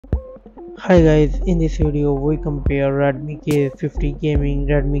Hi guys, in this video we compare Redmi K50 Gaming,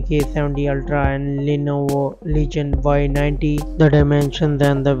 Redmi K70 Ultra and Lenovo Legion Y90. The dimensions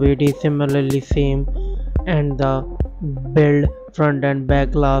and the weight is similarly same, and the build, front and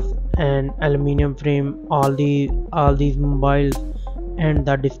back glass and aluminium frame, all these mobiles and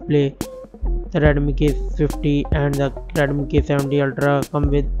the display. The Redmi K50 and the Redmi K70 Ultra come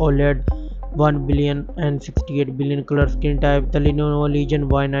with OLED 1 billion and 68 billion color screen type. The Lenovo Legion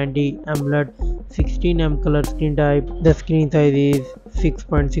Y90 AMOLED 16 color screen type. The screen size is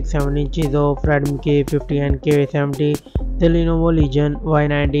 6.67 inches of Redmi K50 and K70. The Lenovo Legion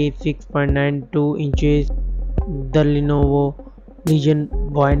Y90 6.92 inches. The Lenovo Legion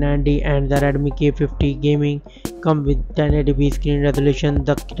Y90 and the Redmi K50 Gaming come with 1080p screen resolution.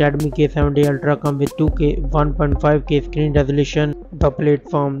 The Redmi K70 Ultra come with 2K 1.5K screen resolution. The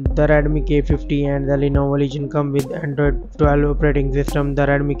platform, the Redmi K50 and the Lenovo Legion come with Android 12 operating system. The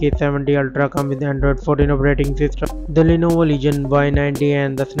Redmi K70 Ultra come with Android 14 operating system. The Lenovo Legion Y90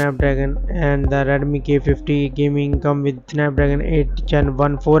 and the Snapdragon and the Redmi K50 Gaming come with Snapdragon 8 Gen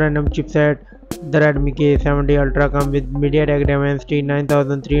 1 4nm chipset. The Redmi K70 Ultra comes with MediaTek Dimensity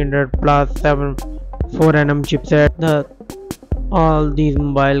 9300 plus 7 4nm chipset. All these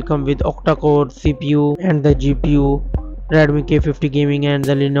mobile come with octa-core CPU and the GPU. Redmi K50 Gaming and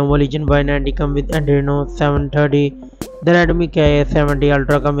the Lenovo Legion Y90 come with Adreno 730. The Redmi K70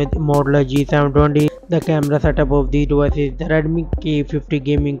 Ultra come with Motorola G720. The camera setup of these devices. The Redmi K50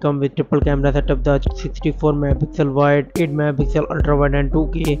 Gaming come with triple camera setup, the 64 megapixel wide, 8 megapixel ultra wide and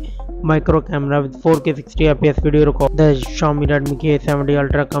 2K micro camera with 4K 60 fps video record. The Xiaomi Redmi K70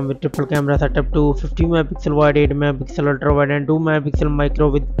 Ultra come with triple camera setup to 50 megapixel wide, 8 megapixel ultra wide and 2 megapixel micro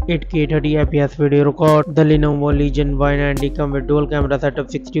with 8K 30 fps video record. The Lenovo Legion Y90 come with dual camera setup,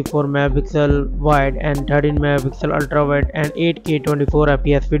 64 megapixel wide and 13 megapixel ultra wide and 8K 24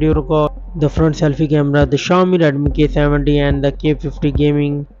 fps video record. The front selfie camera, the Xiaomi Redmi K70 and the K50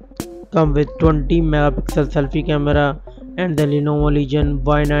 Gaming come with 20 megapixel selfie camera, and the Lenovo Legion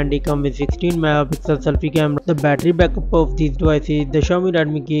Y90 come with 16 megapixel selfie camera. The battery backup of these devices, the Xiaomi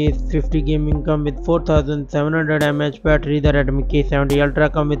Redmi K50 Gaming come with 4700 mAh battery, the Redmi K70 Ultra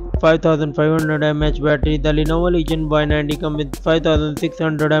come with 5500 mAh battery, the Lenovo Legion Y90 come with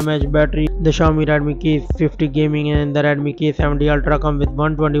 5600 mAh battery. The Xiaomi Redmi K50 Gaming and the Redmi K70 Ultra come with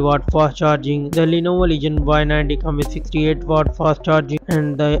 120 watt fast charging. The Lenovo Legion Y90 come with 68 watt fast charging,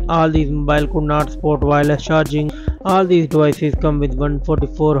 and all these mobile could not support wireless charging. All these devices come with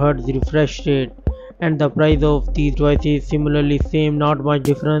 144Hz refresh rate, and the price of these devices similarly same, not much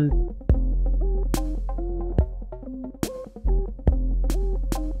difference.